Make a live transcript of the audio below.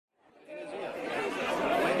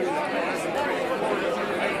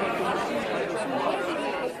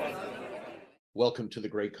Welcome to the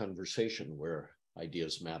great conversation where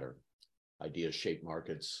ideas matter. Ideas shape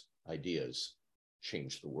markets, ideas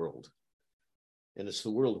change the world. And it's the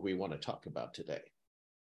world we want to talk about today.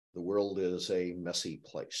 The world is a messy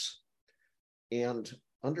place. And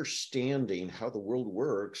understanding how the world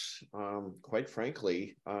works, quite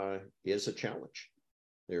frankly, is a challenge.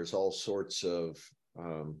 There's all sorts of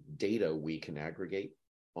data we can aggregate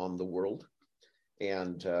on the world.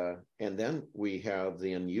 And then we have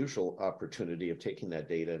the unusual opportunity of taking that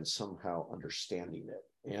data and somehow understanding it.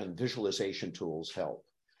 And visualization tools help.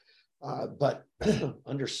 But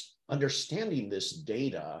understanding this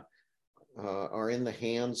data are in the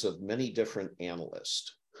hands of many different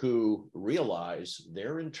analysts who realize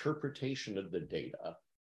their interpretation of the data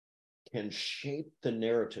can shape the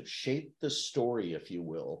narrative, shape the story, if you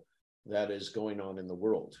will, that is going on in the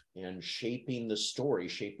world. And shaping the story,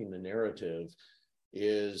 shaping the narrative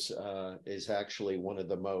is actually one of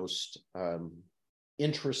the most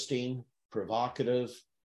interesting, provocative,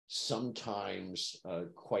 sometimes,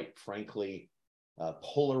 quite frankly,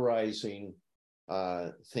 polarizing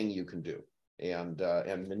thing you can do, and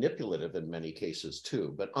manipulative in many cases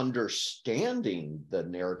too. But understanding the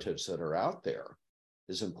narratives that are out there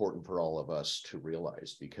is important for all of us to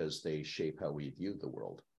realize because they shape how we view the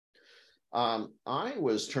world. I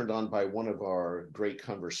was turned on by one of our great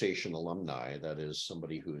conversation alumni, that is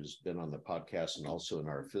somebody who's been on the podcast and also in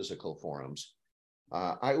our physical forums.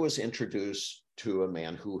 I was introduced to a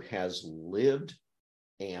man who has lived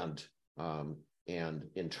and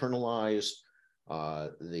internalized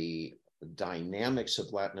the dynamics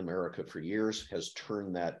of Latin America for years, has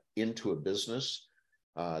turned that into a business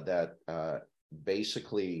that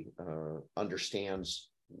basically understands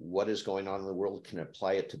what is going on in the world, can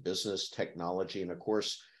apply it to business, technology, and of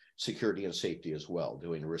course, security and safety as well,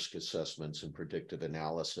 doing risk assessments and predictive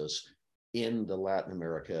analysis in the Latin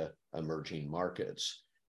America emerging markets.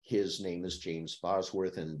 His name is James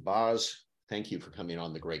Bosworth. And Bos, thank you for coming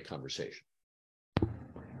on the great conversation.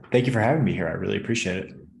 Thank you for having me here. I really appreciate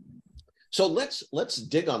it. So let's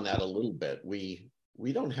dig on that a little bit. We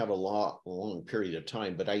don't have a long period of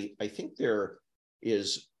time, but I think there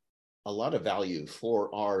is a lot of value for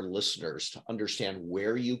our listeners to understand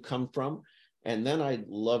where you come from. And then I'd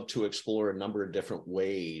love to explore a number of different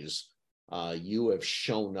ways you have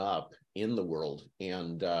shown up in the world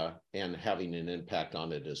and having an impact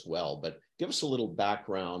on it as well. But give us a little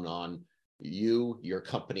background on you, your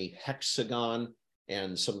company, Hexagon,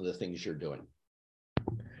 and some of the things you're doing.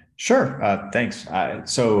 Sure. Thanks.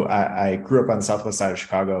 So I grew up on the southwest side of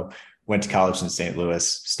Chicago, went to college in St.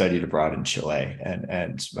 Louis, studied abroad in Chile,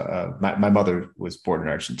 and my mother was born in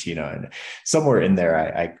Argentina, and somewhere in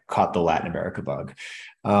there I caught the Latin America bug,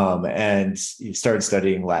 and started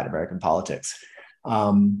studying Latin American politics.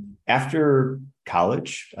 After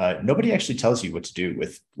college, nobody actually tells you what to do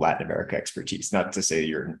with Latin America expertise. Not to say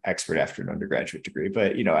you're an expert after an undergraduate degree,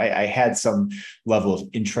 but I had some level of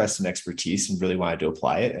interest and expertise and really wanted to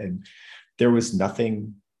apply it, and there was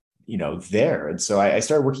nothing there. And so I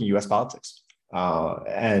started working U.S. politics,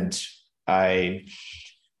 and I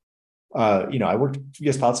worked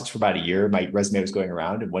U.S. politics for about a year. My resume was going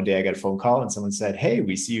around, and one day I got a phone call and someone said, "Hey,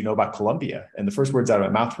 we see you know about Colombia." And the first words out of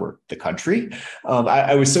my mouth were "the country."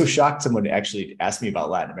 I was so shocked someone actually asked me about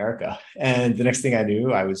Latin America. And the next thing I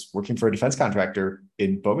knew, I was working for a defense contractor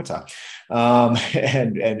in Bogota.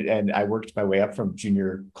 And I worked my way up from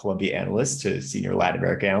junior Colombia analyst to senior Latin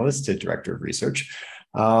America analyst to director of research.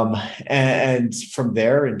 And from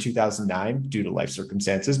there in 2009, due to life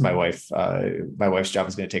circumstances, my wife's job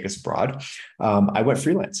was going to take us abroad. I went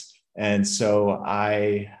freelance. And so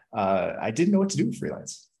I didn't know what to do with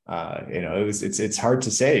freelance. It's hard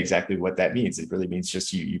to say exactly what that means. It really means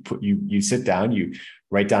just you sit down, you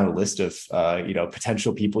write down a list of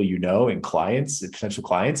potential people and potential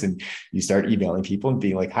clients, and you start emailing people and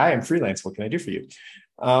being like, "Hi, I'm freelance. What can I do for you?"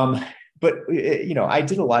 But I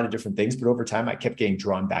did a lot of different things, but over time I kept getting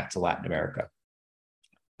drawn back to Latin America.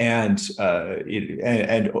 And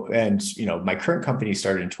my current company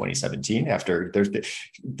started in 2017. After there's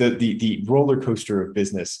the roller coaster of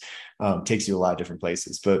business takes you a lot of different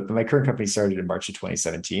places. But my current company started in March of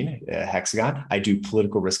 2017, Hexagon. I do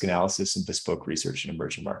political risk analysis and bespoke research in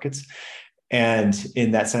emerging markets. And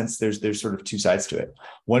in that sense, there's sort of two sides to it.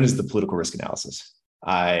 One is the political risk analysis.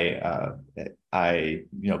 I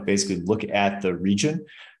basically look at the region,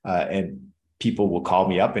 and people will call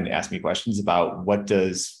me up and ask me questions about what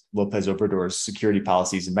does López Obrador's security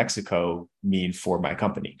policies in Mexico mean for my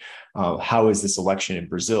company? How is this election in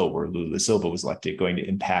Brazil, where Lula da Silva was elected, going to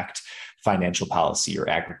impact financial policy or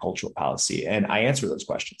agricultural policy? And I answer those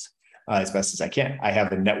questions. as best as I can. I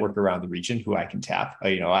have a network around the region who I can tap.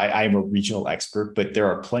 I am a regional expert, but there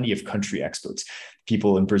are plenty of country experts.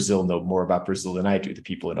 People in Brazil know more about Brazil than I do. The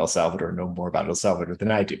people in El Salvador know more about El Salvador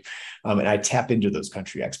than I do. And I tap into those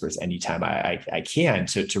country experts anytime I can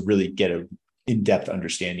to really get an in-depth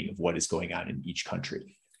understanding of what is going on in each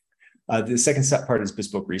country. The second part is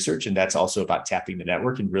bespoke research, and that's also about tapping the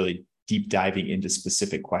network and really deep diving into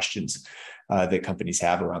specific questions that companies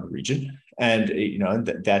have around the region. And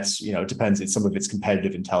that's depends. Some of it's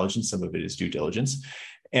competitive intelligence, some of it is due diligence.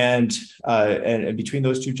 And between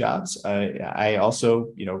those two jobs, I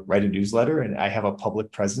also write a newsletter, and I have a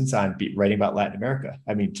public presence on writing about Latin America.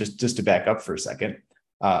 I mean, just to back up for a second.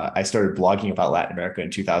 I started blogging about Latin America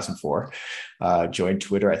in 2004, joined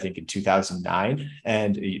Twitter, I think, in 2009,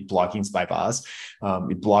 and Bloggings by Boz.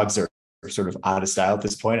 Blogs are sort of out of style at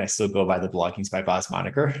this point. I still go by the Bloggings by Boz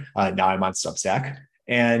moniker. Now I'm on Substack.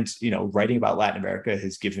 And writing about Latin America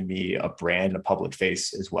has given me a brand, a public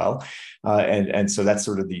face as well, and so that's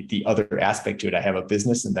sort of the other aspect to it. I have a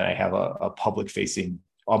business, and then I have a public-facing,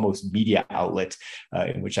 almost media outlet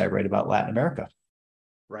in which I write about Latin America.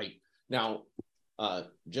 Right now,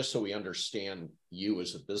 just so we understand you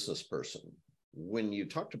as a business person, when you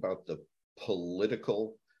talked about the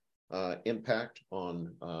political impact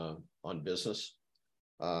on business,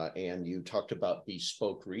 and you talked about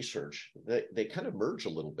bespoke research, they kind of merge a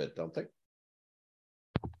little bit, don't they?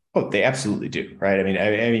 Oh, they absolutely do, right?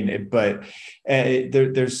 But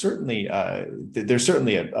there's certainly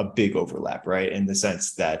a big overlap, right? In the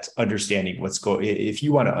sense that understanding if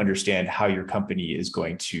you want to understand how your company is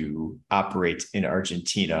going to operate in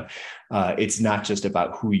Argentina, it's not just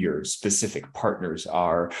about who your specific partners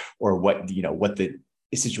are or what the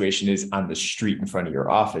situation is on the street in front of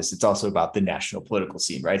your office. It's also about the national political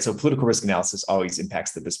scene, right? So political risk analysis always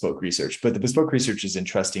impacts the bespoke research, but the bespoke research is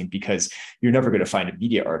interesting because you're never going to find a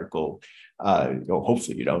media article,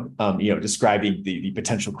 hopefully you don't, describing the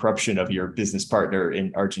potential corruption of your business partner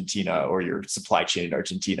in Argentina or your supply chain in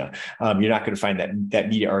Argentina. You're not going to find that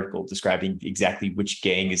media article describing exactly which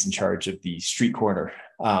gang is in charge of the street corner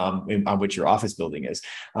on which your office building is.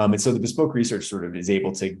 And so the bespoke research sort of is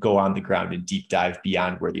able to go on the ground and deep dive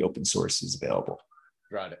beyond where the open source is available.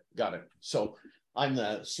 Got it. So I'm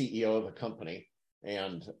the CEO of a company,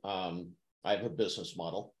 and I have a business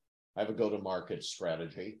model. I have a go-to-market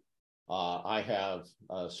strategy. I have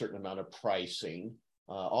a certain amount of pricing,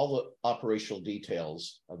 all the operational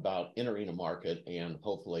details about entering a market and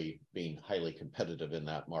hopefully being highly competitive in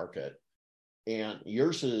that market. And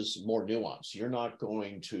yours is more nuanced. You're not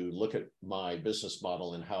going to look at my business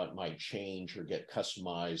model and how it might change or get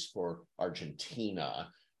customized for Argentina.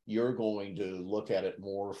 You're going to look at it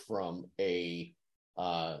more from a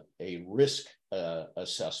risk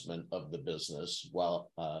assessment of the business,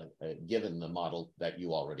 while given the model that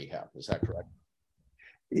you already have. Is that correct?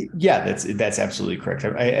 Yeah, that's absolutely correct.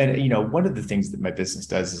 And one of the things that my business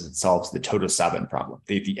does is it solves the todos saben problem.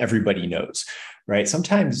 The everybody knows, right?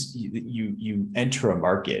 Sometimes you enter a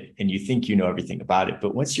market and you think you know everything about it,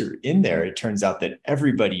 but once you're in there, it turns out that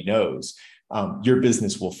everybody knows. Your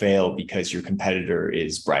business will fail because your competitor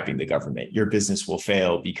is bribing the government. Your business will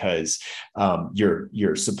fail because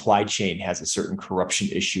your supply chain has a certain corruption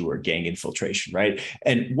issue or gang infiltration, right?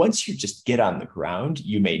 And once you just get on the ground,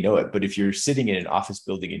 you may know it. But if you're sitting in an office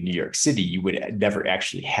building in New York City, you would never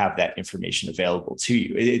actually have that information available to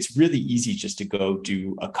you. It's really easy just to go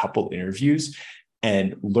do a couple interviews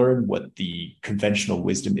and learn what the conventional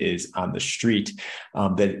wisdom is on the street,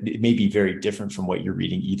 that it may be very different from what you're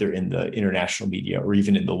reading either in the international media or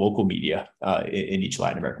even in the local media in each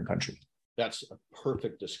Latin American country. That's a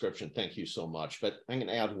perfect description. Thank you so much. But I'm going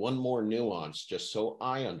to add one more nuance just so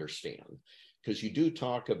I understand, because you do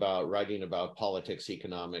talk about writing about politics,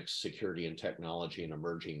 economics, security, and technology in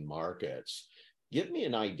emerging markets. Give me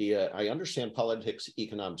an idea. I understand politics,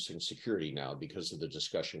 economics, and security now because of the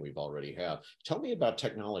discussion we've already had. Tell me about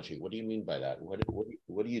technology. What do you mean by that?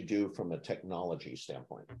 What do you do from a technology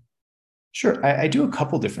standpoint? Sure. I do a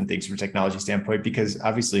couple different things from a technology standpoint, because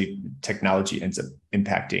obviously technology ends up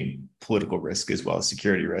impacting political risk as well as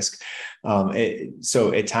security risk.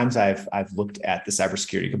 So at times I've looked at the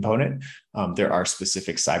cybersecurity component. There are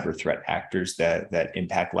specific cyber threat actors that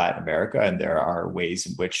impact Latin America, and there are ways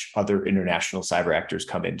in which other international cyber actors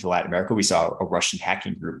come into Latin America. We saw a Russian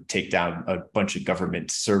hacking group take down a bunch of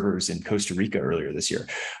government servers in Costa Rica earlier this year,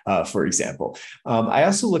 for example. I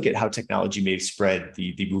also look at how technology may spread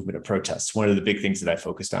the movement of protests. One of the big things that I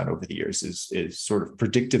focused on over the years is sort of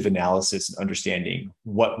predictive analysis and understanding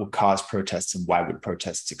what will cause protests and why would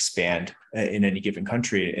protests expand in any given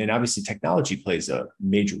country. And obviously technology plays a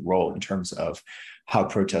major role in terms of how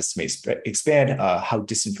protests may expand, how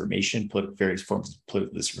disinformation, various forms of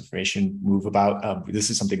political disinformation move about. This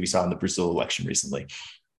is something we saw in the Brazil election recently,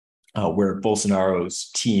 where Bolsonaro's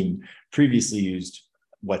team previously used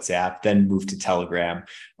WhatsApp, then moved to Telegram.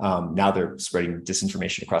 Now they're spreading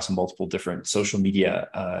disinformation across multiple different social media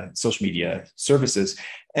services,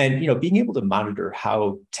 and being able to monitor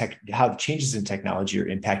how changes in technology are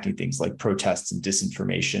impacting things like protests and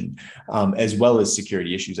disinformation, as well as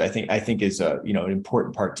security issues. I think is an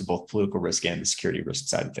important part to both political risk and the security risk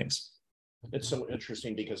side of things. It's so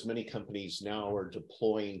interesting because many companies now are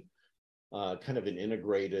deploying kind of an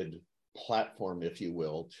integrated platform, if you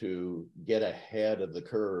will, to get ahead of the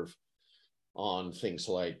curve on things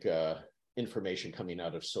like information coming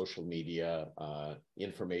out of social media,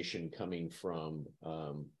 information coming from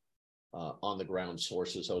on the ground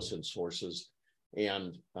sources, OSINT sources,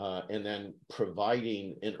 and then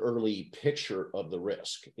providing an early picture of the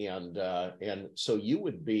risk. And so you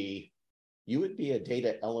would be a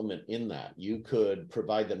data element in that. You could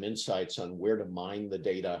provide them insights on where to mine the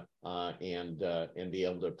data and be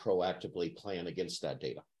able to proactively plan against that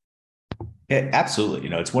data. Yeah, absolutely.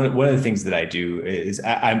 It's one of the things that I do is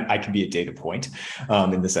I can be a data point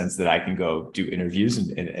in the sense that I can go do interviews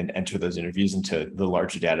and enter those interviews into the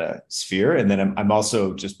larger data sphere. And then I'm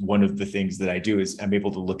also, just one of the things that I do is I'm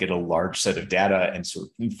able to look at a large set of data and sort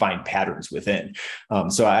of find patterns within.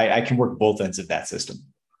 So I can work both ends of that system.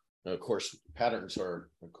 Of course, patterns are,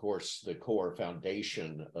 of course, the core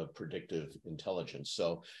foundation of predictive intelligence.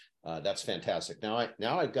 So that's fantastic.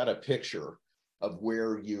 Now I've got a picture of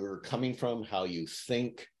where you're coming from, how you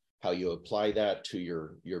think, how you apply that to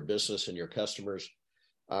your business and your customers.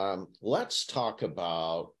 Let's talk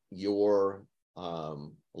about your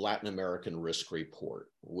Latin American Risk Report,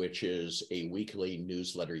 which is a weekly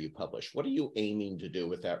newsletter you publish. What are you aiming to do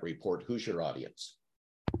with that report? Who's your audience?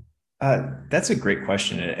 That's a great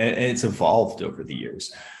question, and it's evolved over the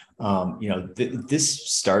years. This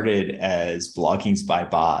started as Bloggings by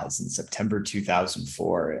Boz in September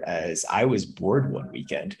 2004, as I was bored one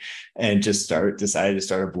weekend and just decided to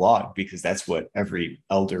start a blog, because that's what every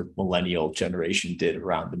elder millennial generation did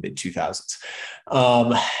around the mid 2000s.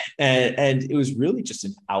 And it was really just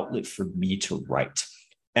an outlet for me to write.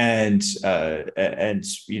 And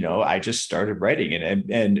I just started writing,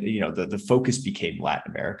 and the focus became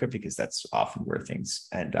Latin America, because that's often where things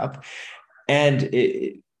end up.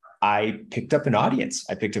 And I picked up an audience.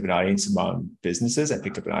 I picked up an audience among businesses. I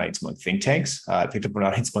picked up an audience among think tanks. I picked up an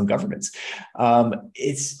audience among governments. I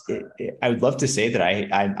would love to say that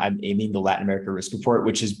I'm aiming the Latin America Risk Report,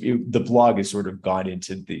 which is the blog, has sort of gone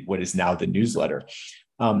into what is now the newsletter,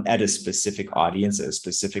 at a specific audience, at a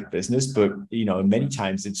specific business. But, many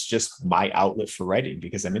times it's just my outlet for writing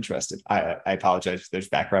because I'm interested. I apologize if there's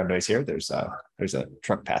background noise here. There's a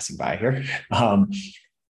truck passing by here.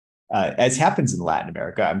 As happens in Latin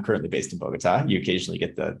America, I'm currently based in Bogota. You occasionally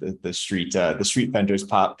get the street vendors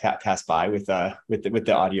pass by with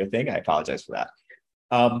the audio thing. I apologize for that.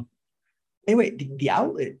 Anyway, the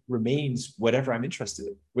outlet remains whatever I'm interested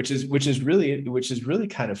in, which is really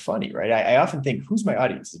kind of funny, right? I often think, who's my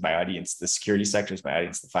audience? Is my audience the security sector? Is my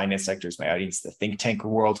audience the finance sector? Is my audience the think tank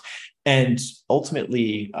world? And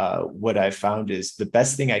ultimately, what I've found is the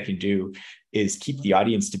best thing I can do is keep the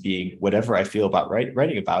audience to being whatever I feel about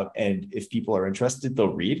writing about. And if people are interested,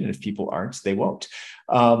 they'll read. And if people aren't, they won't.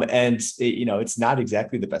 It's not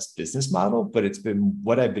exactly the best business model, but it's been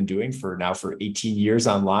what I've been doing for 18 years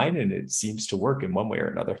online. And it seems to work in one way or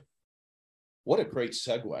another. What a great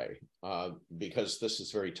segue, because this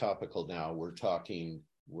is very topical now.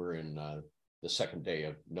 We're in the second day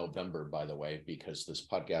of November, by the way, because this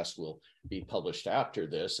podcast will be published after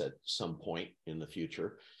this at some point in the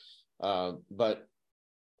future. But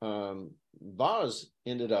Boz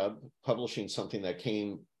ended up publishing something that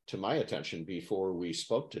came to my attention before we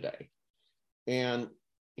spoke today. And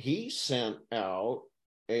he sent out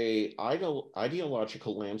a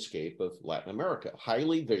ideological landscape of Latin America,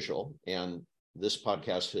 highly visual. And this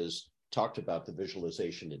podcast has talked about the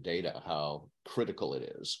visualization of data, how critical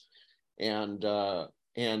it is. And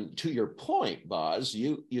to your point, Boz,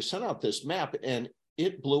 you sent out this map and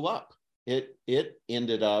it blew up. It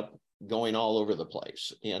ended up going all over the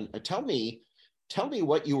place. And tell me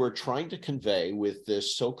what you were trying to convey with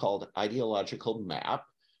this so-called ideological map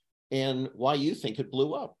and why you think it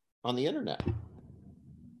blew up on the internet.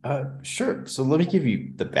 Sure. So let me give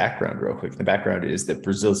you the background real quick. The background is that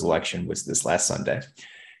Brazil's election was this last Sunday.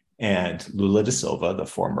 And Lula da Silva, the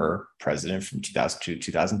former president from 2002 to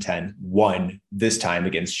 2010, won this time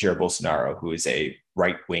against Jair Bolsonaro, who is a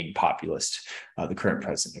right-wing populist, the current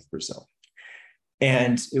president of Brazil.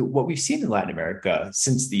 And what we've seen in Latin America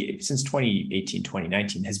since 2018,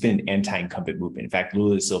 2019 has been an anti-incumbent movement. In fact,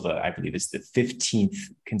 Lula da Silva, I believe, is the 15th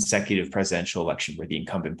consecutive presidential election where the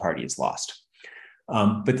incumbent party has lost.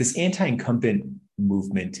 But this anti-incumbent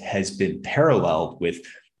movement has been paralleled with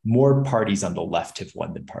more parties on the left have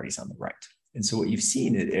won than parties on the right. And so what you've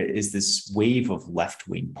seen is this wave of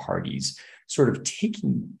left-wing parties sort of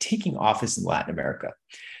taking office in Latin America.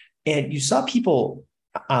 And you saw people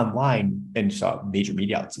online, and you saw major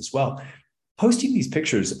media outlets as well, posting these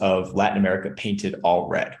pictures of Latin America painted all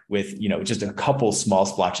red with, just a couple small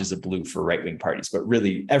splotches of blue for right-wing parties, but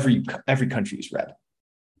really every country is red.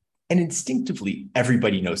 And instinctively,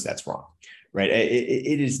 everybody knows that's wrong, right?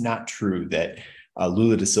 It is not true that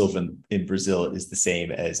Lula da Silva in Brazil is the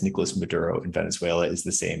same as Nicolas Maduro in Venezuela, is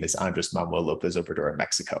the same as Andres Manuel Lopez Obrador in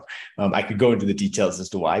Mexico. I could go into the details as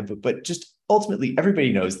to why, but just ultimately,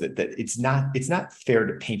 everybody knows that it's not fair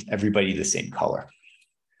to paint everybody the same color.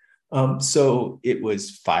 So it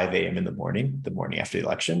was 5 a.m. in the morning after the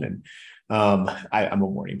election, and I'm a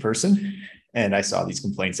morning person. And I saw these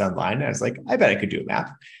complaints online. And I was like, I bet I could do a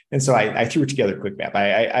map. And so I threw together a quick map.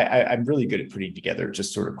 I'm really good at putting together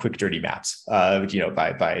just sort of quick, dirty maps, by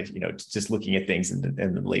just looking at things and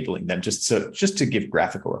then labeling them just to give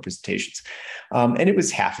graphical representations. And it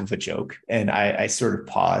was half of a joke. And I sort of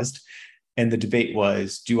paused. And the debate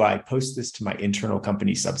was, do I post this to my internal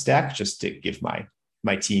company Substack just to give my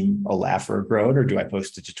team a laugh or a groan, or do I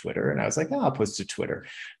post it to Twitter? And I was like, I'll post it to Twitter.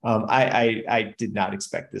 I did not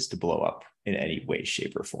expect this to blow up in any way,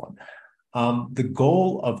 shape, or form. The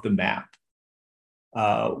goal of the map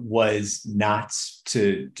was not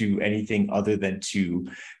to do anything other than to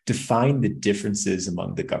define the differences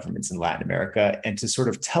among the governments in Latin America and to sort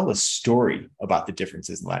of tell a story about the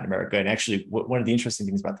differences in Latin America. And actually, one of the interesting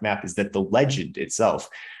things about the map is that the legend itself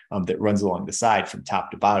that runs along the side from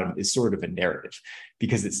top to bottom is sort of a narrative,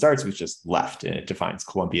 because it starts with just left and it defines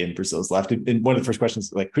Colombia and Brazil's left. And one of the first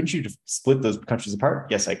questions, like, couldn't you split those countries apart?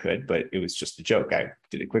 Yes, I could, but it was just a joke. I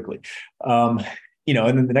did it quickly. And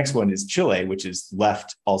then the next one is Chile, which is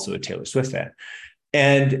left, also a Taylor Swift fan.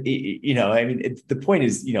 And, the point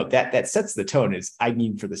is, that sets the tone is I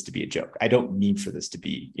mean for this to be a joke. I don't mean for this to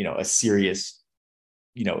be, a serious,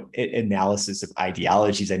 analysis of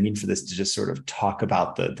ideologies. I mean for this to just sort of talk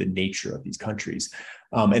about the nature of these countries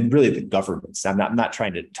and really the governments. I'm not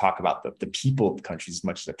trying to talk about the people of the countries as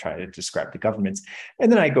much as I'm trying to describe the governments.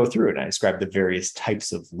 And then I go through it and I describe the various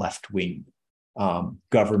types of left-wing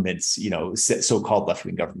governments, so-called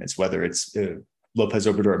left-wing governments, whether it's Lopez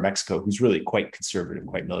Obrador in Mexico, who's really quite conservative,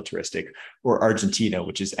 quite militaristic, or Argentina,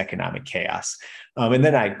 which is economic chaos. And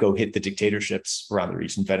then I go hit the dictatorships around the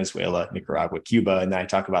region, Venezuela, Nicaragua, Cuba, and then I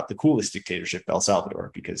talk about the coolest dictatorship, El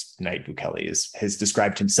Salvador, because Nayib Bukele has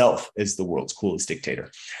described himself as the world's coolest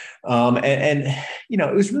dictator. It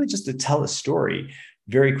was really just to tell a story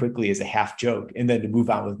very quickly as a half joke and then to move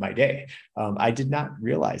on with my day. I did not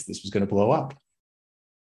realize this was going to blow up.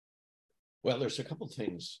 Well, there's a couple of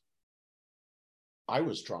things I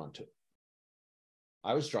was drawn to.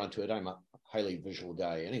 I'm a highly visual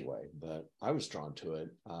guy anyway, but I was drawn to it,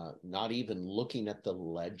 not even looking at the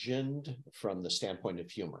legend from the standpoint of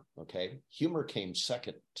humor, okay? Humor came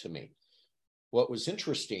second to me. What was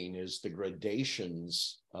interesting is the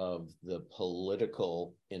gradations of the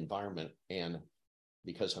political environment, and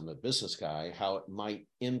because I'm a business guy, how it might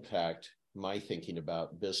impact my thinking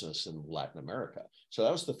about business in Latin America. So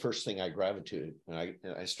that was the first thing I gravitated. And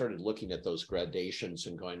I started looking at those gradations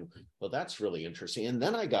and going, well, that's really interesting. And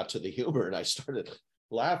then I got to the humor and I started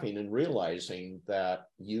laughing and realizing that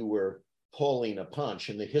you were pulling a punch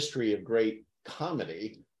in the history of great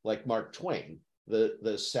comedy, like Mark Twain,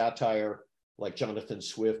 the satire, like Jonathan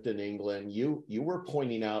Swift in England. You were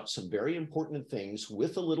pointing out some very important things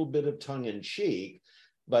with a little bit of tongue in cheek,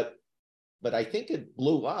 but I think it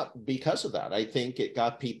blew up because of that. I think it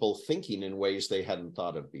got people thinking in ways they hadn't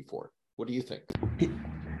thought of before. What do you think?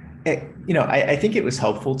 I think it was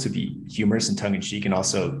helpful to be humorous and tongue-in-cheek and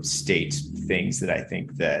also state things that I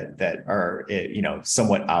think that are,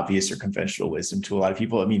 somewhat obvious or conventional wisdom to a lot of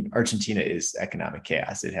people. I mean, Argentina is economic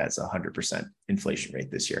chaos. It has 100% inflation rate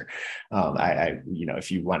this year.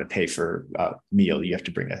 If you want to pay for a meal, you have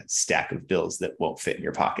to bring a stack of bills that won't fit in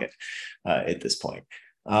your pocket at this point.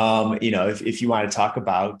 If you want to talk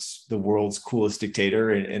about the world's coolest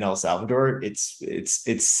dictator in El Salvador, it's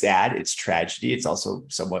sad, it's tragedy. It's also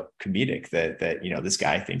somewhat comedic that this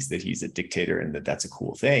guy thinks that he's a dictator and that's a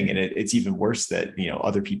cool thing. And it's even worse that,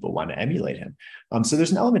 other people want to emulate him. So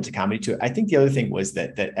there's an element to comedy to it. I think the other thing was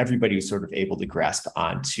that everybody was sort of able to grasp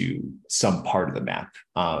onto some part of the map.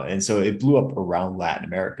 And so it blew up around Latin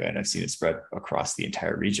America, and I've seen it spread across the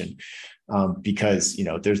entire region. because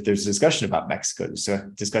there's discussion about Mexico, there's a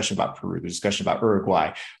discussion about Peru, there's discussion about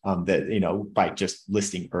Uruguay, that by just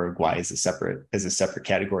listing Uruguay as a separate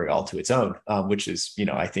category all to its own, which is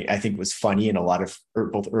I think was funny, and a lot of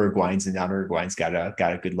both Uruguayans and non-Uruguayans got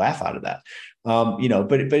a good laugh out of that.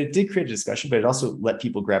 But it did create a discussion, but it also let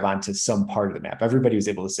people grab onto some part of the map. Everybody was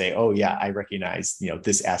able to say, oh yeah, I recognize,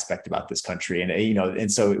 this aspect about this country.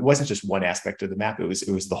 And so it wasn't just one aspect of the map. It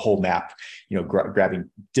was the whole map, grabbing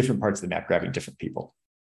different parts of the map, grabbing different people.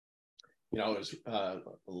 Let's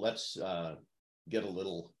get a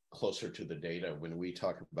little closer to the data when we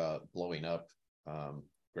talk about blowing up.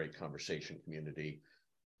 Great conversation community.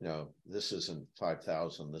 This isn't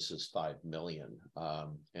 5,000, this is 5 million.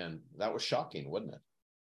 And that was shocking, wasn't it?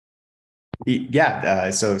 Yeah.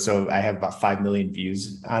 So I have about 5 million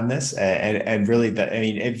views on this, and really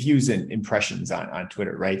views and impressions on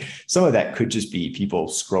Twitter, right? Some of that could just be people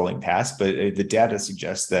scrolling past, but the data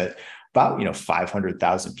suggests that about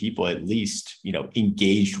 500,000 people at least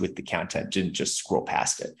engaged with the content, didn't just scroll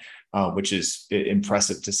past it, which is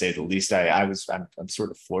impressive to say the least. I'm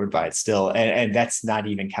sort of floored by it still, and that's not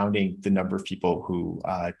even counting the number of people who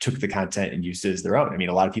took the content and used it as their own. I mean,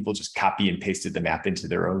 a lot of people just copy and pasted the map into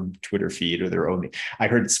their own Twitter feed or their own.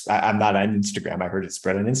 I'm not on Instagram. I heard it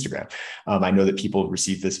spread on Instagram. I know that people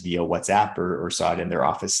received this via WhatsApp or saw it in their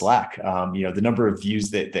office Slack. The number of views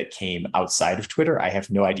that came outside of Twitter, I have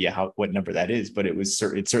no idea what number that is, but it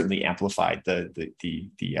certainly amplified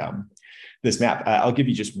this map. I'll give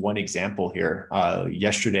you just one example here.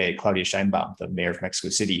 Yesterday, Claudia Sheinbaum, the mayor of Mexico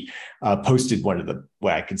City, posted one of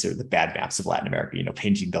what I consider the bad maps of Latin America,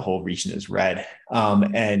 painting the whole region as red.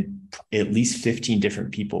 And at least 15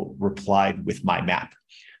 different people replied with my map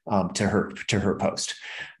to her post,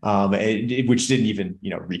 which didn't even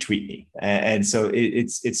retweet me. And so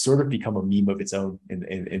it's sort of become a meme of its own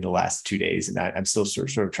in the last 2 days, and I'm still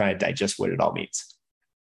sort of trying to digest what it all means.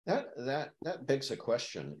 That begs a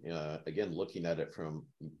question. Again, looking at it from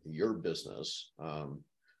your business,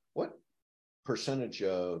 what percentage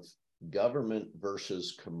of government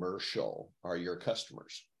versus commercial are your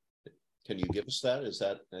customers? Can you give us that?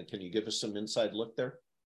 Can you give us some inside look there?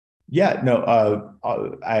 Yeah, no,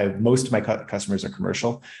 most of my customers are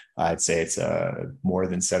commercial. I'd say it's more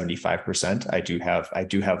than 75%. I do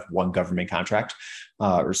have one government contract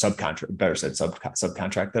or subcontract, better said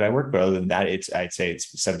subcontract that I work. But other than that, I'd say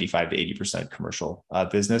it's 75 to 80% commercial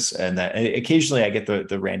business. And occasionally I get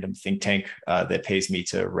the random think tank that pays me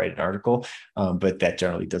to write an article, but that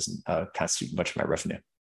generally doesn't constitute much of my revenue.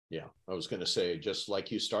 Yeah, I was going to say, just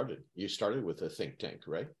like you started with a think tank,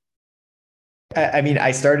 right? I mean,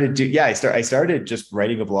 I started just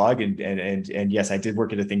writing a blog, and yes, I did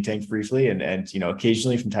work at a think tank briefly, and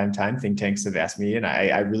occasionally from time to time, think tanks have asked me, and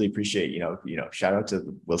I really appreciate shout out to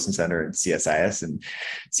the Wilson Center and CSIS and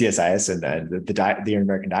the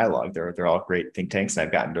American Dialogue. They're all great think tanks, and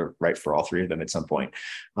I've gotten to write for all three of them at some point.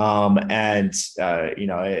 I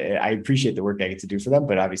appreciate the work I get to do for them,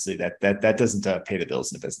 but obviously that doesn't pay the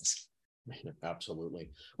bills in the business.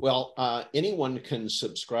 Absolutely. Well, anyone can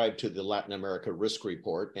subscribe to the Latin America Risk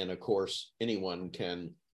Report. And of course, anyone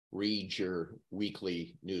can read your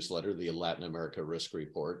weekly newsletter, the Latin America Risk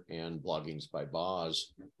Report, and Bloggings by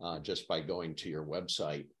Boz, just by going to your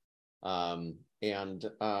website.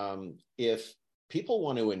 If people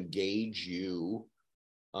want to engage you,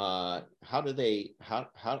 what's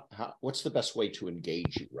the best way to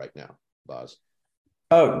engage you right now, Boz?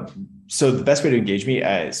 Oh, so the best way to engage me,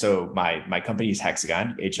 so my company is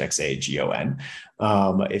Hexagon, HXAGON.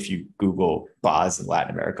 If you Google Boz in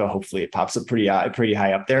Latin America, hopefully it pops up pretty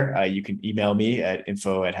high up there. You can email me at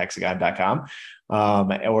info@hexagon.com.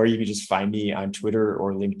 Or you can just find me on Twitter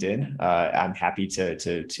or LinkedIn. I'm happy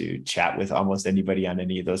to chat with almost anybody on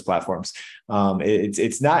any of those platforms. I'm happy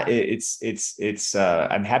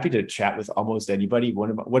to chat with almost anybody.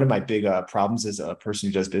 One of my big problems as a person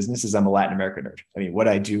who does business is I'm a Latin America nerd. I mean, what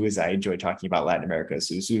I do is I enjoy talking about Latin America.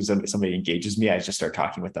 So as soon as somebody engages me, I just start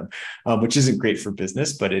talking with them, which isn't great for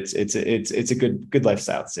business, but it's a good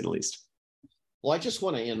lifestyle, to say the least. Well, I just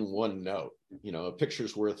want to end one note. A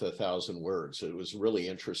picture's worth 1,000 words. It was really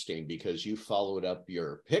interesting because you followed up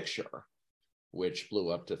your picture, which blew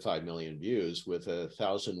up to 5 million views, with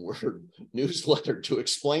 1,000-word newsletter to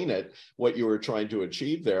explain it, what you were trying to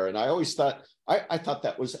achieve there. And I always thought, I thought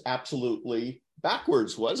that was absolutely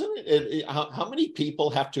backwards, wasn't it? How many people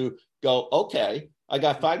have to go, okay, I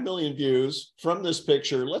got 5 million views from this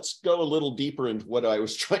picture. Let's go a little deeper into what I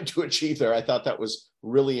was trying to achieve there. I thought that was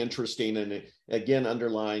really interesting. And it, again,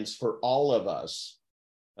 underlines for all of us,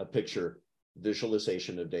 a picture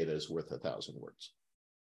visualization of data is worth 1,000 words.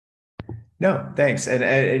 No, thanks.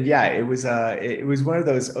 And yeah, it was one of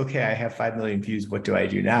those, okay, I have 5 million views. What do I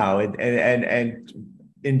do now? And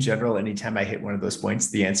in general, anytime I hit one of those points,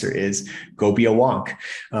 the answer is go be a wonk,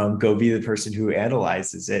 go be the person who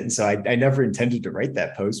analyzes it. And so I never intended to write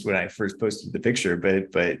that post when I first posted the picture,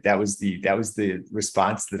 but that was the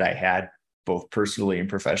response that I had both personally and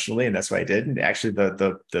professionally, and that's what I did. And actually,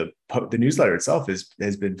 the newsletter itself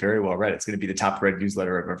has been very well read. It's going to be the top read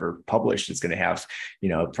newsletter I've ever published. It's going to have,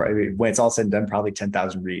 probably, when it's all said and done, probably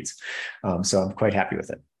 10,000 reads. So I'm quite happy with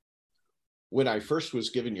it. When I first was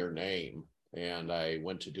given your name and I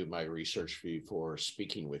went to do my research before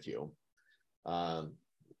speaking with you,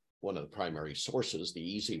 one of the primary sources, the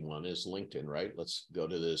easy one, is LinkedIn, right? Let's go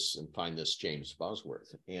to this and find this James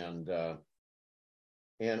Bosworth. And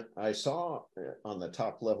I saw on the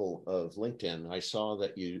top level of LinkedIn, I saw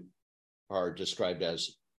that you are described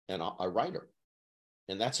as a writer,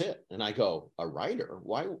 and that's it. And I go, a writer?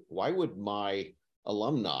 Why would my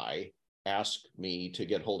alumni ask me to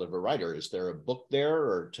get hold of a writer? Is there a book there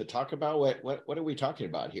or to talk about? What are we talking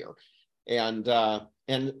about here? And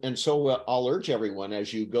so I'll urge everyone,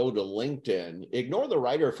 as you go to LinkedIn, ignore the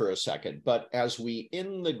writer for a second. But as we,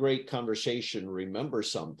 in the great conversation, remember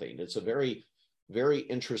something, it's a very, very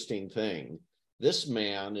interesting thing. This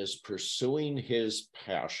man is pursuing his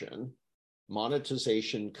passion.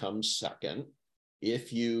 Monetization comes second.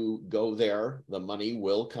 If you go there, the money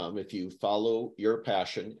will come. If you follow your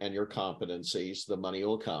passion and your competencies, the money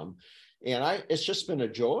will come. And it's just been a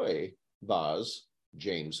joy, Boz,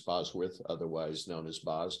 James Bosworth, otherwise known as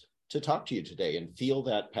Boz, to talk to you today and feel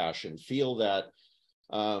that passion, feel that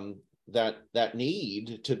that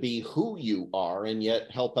need to be who you are and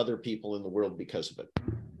yet help other people in the world because of it.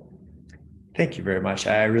 Thank you very much.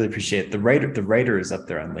 I really appreciate it. The writer is up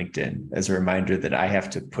there on LinkedIn as a reminder that I have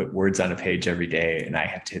to put words on a page every day and I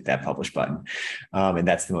have to hit that publish button. And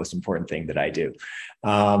that's the most important thing that I do.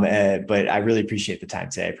 But I really appreciate the time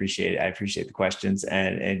today. I appreciate it. I appreciate the questions,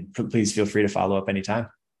 and please feel free to follow up anytime.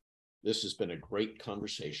 This has been a great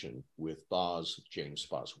conversation with Boz James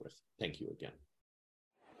Bosworth. Thank you again.